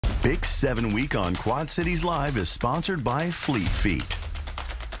Bix 7 Week on Quad Cities Live is sponsored by Fleet Feet.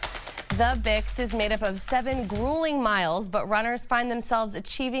 The Bix is made up of 7 grueling miles, but runners find themselves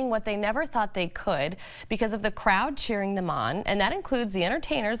achieving what they never thought they could because of the crowd cheering them on, and that includes the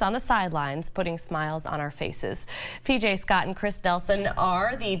entertainers on the sidelines putting smiles on our faces. PJ Scott and Chris Delson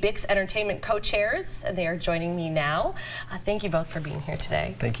are the Bix Entertainment co-chairs, and they are joining me now. Thank you both for being here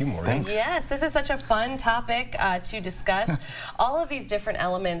today. Thank you, Morgan. Yes, this is such a fun topic to discuss. All of these different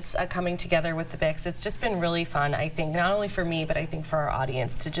elements coming together with the Bix. It's just been really fun, I think, not only for me, but I think for our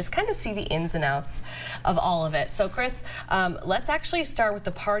audience to just kind of see the ins and outs of all of it. So Chris, let's actually start with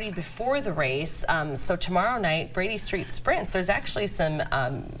the party before the race. So tomorrow night, Brady Street Sprints, there's actually some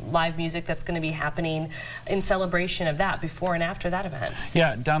live music that's going to be happening in celebration of that before and after that event.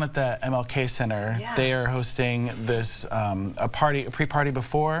 Yeah, down at the MLK Center, they are hosting this a pre-party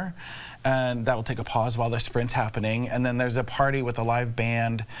before, and that will take a pause while the sprint's happening, and then there's a party with a live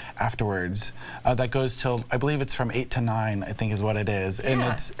band afterwards that goes till, I believe it's from 8 to 9, I think is what it is, and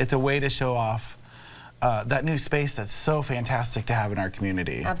it's a way to show off that new space that's so fantastic to have in our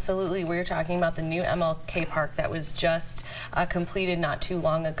community. Absolutely. We're talking about the new MLK Park that was just completed not too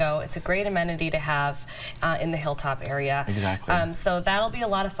long ago. It's a great amenity to have in the Hilltop area. Exactly. So that'll be a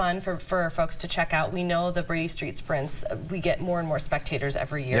lot of fun for folks to check out. We know the Brady Street Sprints, we get more and more spectators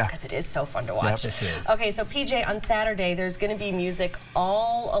every year because it is so fun to watch. Yep, it is. Okay, so PJ, on Saturday, there's going to be music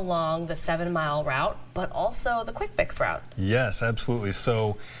all along the 7-mile route, but also the Quick Bix route. Yes, absolutely.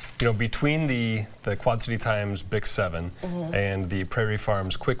 So, you know, between the Quad City Times Bix 7 and the Prairie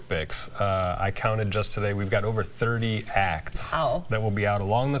Farms Quick Bix, I counted just today, we've got over 30 acts that will be out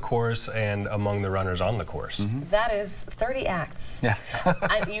along the course and among the runners on the course. That is 30 acts. Yeah.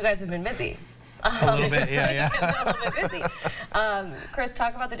 You guys have been busy. A little bit, yeah. A little bit busy. Chris,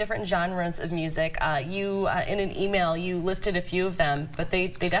 talk about the different genres of music. You, in an email, you listed a few of them, but they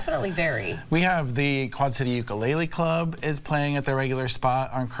definitely vary. We have the Quad City Ukulele Club is playing at their regular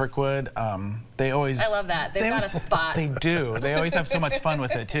spot on Kirkwood. They always... I love that. They've got a spot. They do. They always have so much fun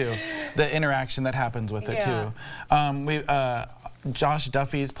with it, too. The interaction that happens with it, too. Josh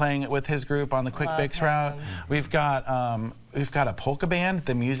Duffy's playing it with his group on the Quick Bix route. We've got a polka band,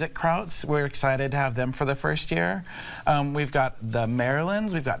 the Music Krauts. We're excited to have them for the first year. We've got the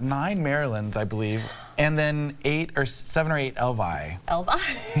Marylands. We've got 9 Marylands, I believe, and then 7 or 8 Elvi.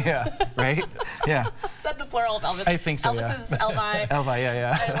 Elvi? Yeah, right? Yeah. Is that the plural of Elvis? I think so, Elvis's Elvi. Elvi,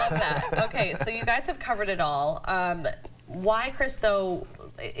 yeah. I love that. Okay, so you guys have covered it all. Why, Chris, though,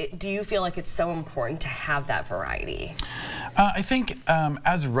 do you feel like it's so important to have that variety? I think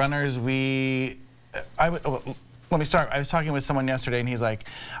as runners, let me start. I was talking with someone yesterday, and he's like,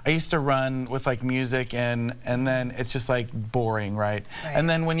 I used to run with like music, and then it's just like boring, right? And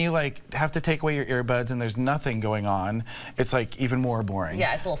then when you like have to take away your earbuds and there's nothing going on, it's like even more boring.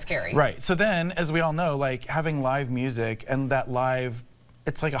 Yeah, it's a little scary. Right. So then, as we all know, like having live music and that live,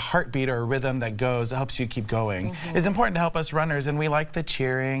 it's like a heartbeat or a rhythm that goes, it helps you keep going, is important to help us runners, and we like the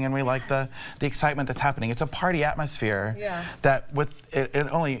cheering and we like the excitement that's happening. It's a party atmosphere that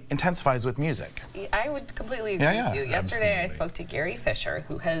it only intensifies with music. I would completely agree with you. Yesterday I spoke to Gary Fisher,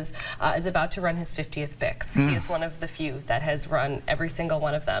 who is about to run his 50th Bix. He is one of the few that has run every single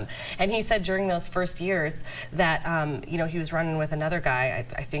one of them. And he said during those first years that you know, he was running with another guy,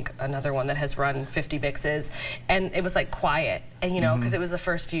 I think another one that has run 50 Bixes, and it was like quiet, and you know, because it was the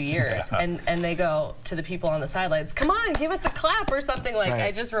first few years, and they go to the people on the sidelines, come on, give us a clap or something, like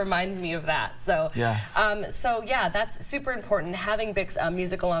it just reminds me of that. So so yeah, that's super important, having Bix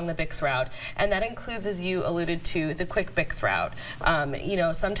music along the Bix route, and that includes, as you alluded to, the Quick Bix route. You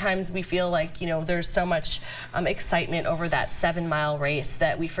know, sometimes we feel like, you know, there's so much excitement over that 7-mile race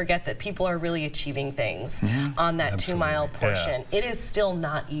that we forget that people are really achieving things on that 2-mile portion. It is still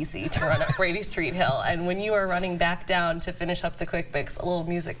not easy to run up Brady Street Hill, and when you are running back down to finish up the Quick Bix, a little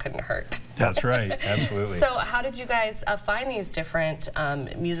music couldn't hurt. That's right, absolutely. So how did you guys find these different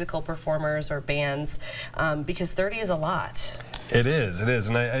musical performers or bands? Because 30 is a lot. It is,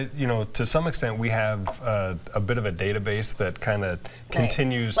 and I you know, to some extent we have a bit of a database that kind of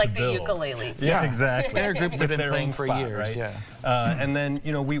continues to build. Like the ukulele. Yeah, exactly. There are groups that have been playing for years, right? And then,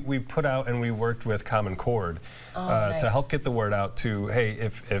 you know, we put out and we worked with Common Chord to help get the word out to, hey,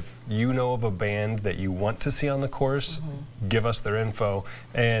 if you know of a band that you want to see on the course, give us their info.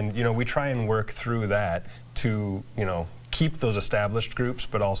 And, you know, we try and work through that to, you know, keep those established groups,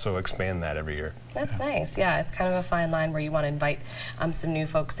 but also expand that every year. That's nice. Yeah, it's kind of a fine line where you want to invite some new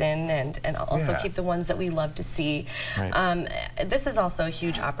folks in and also keep the ones that we love to see. This is also a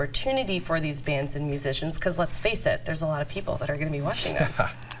huge opportunity for these bands and musicians, because let's face it, there's a lot of people that are going to be watching them.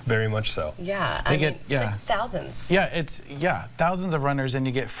 Very much so. Yeah, They get like thousands. Yeah, thousands of runners, and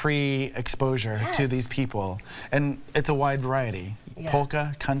you get free exposure to these people, and it's a wide variety.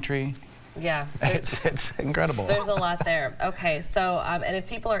 Polka, country. Yeah. It's incredible. There's a lot there. Okay, so, and if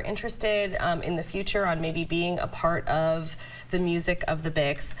people are interested in the future on maybe being a part of the music of the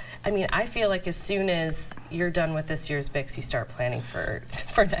Bix, I mean, I feel like as soon as you're done with this year's Bix, you start planning for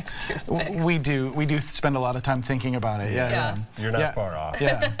next year's Bix. We do spend a lot of time thinking about it. Yeah. You're not far off.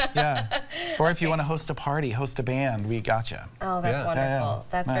 Yeah. Or if you want to host a party, host a band, we got you. Oh, that's wonderful.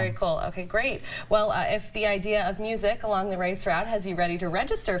 That's very cool. Okay, great. Well, if the idea of music along the race route has you ready to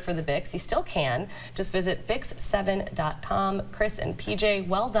register for the Bix, you still can. Just visit Bix7.com. Chris and PJ,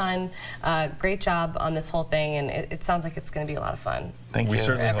 well done. Great job on this whole thing, and it sounds like it's going to be a lot of fun. Thank you. We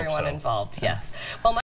certainly for everyone hope so. involved. Yes. Well.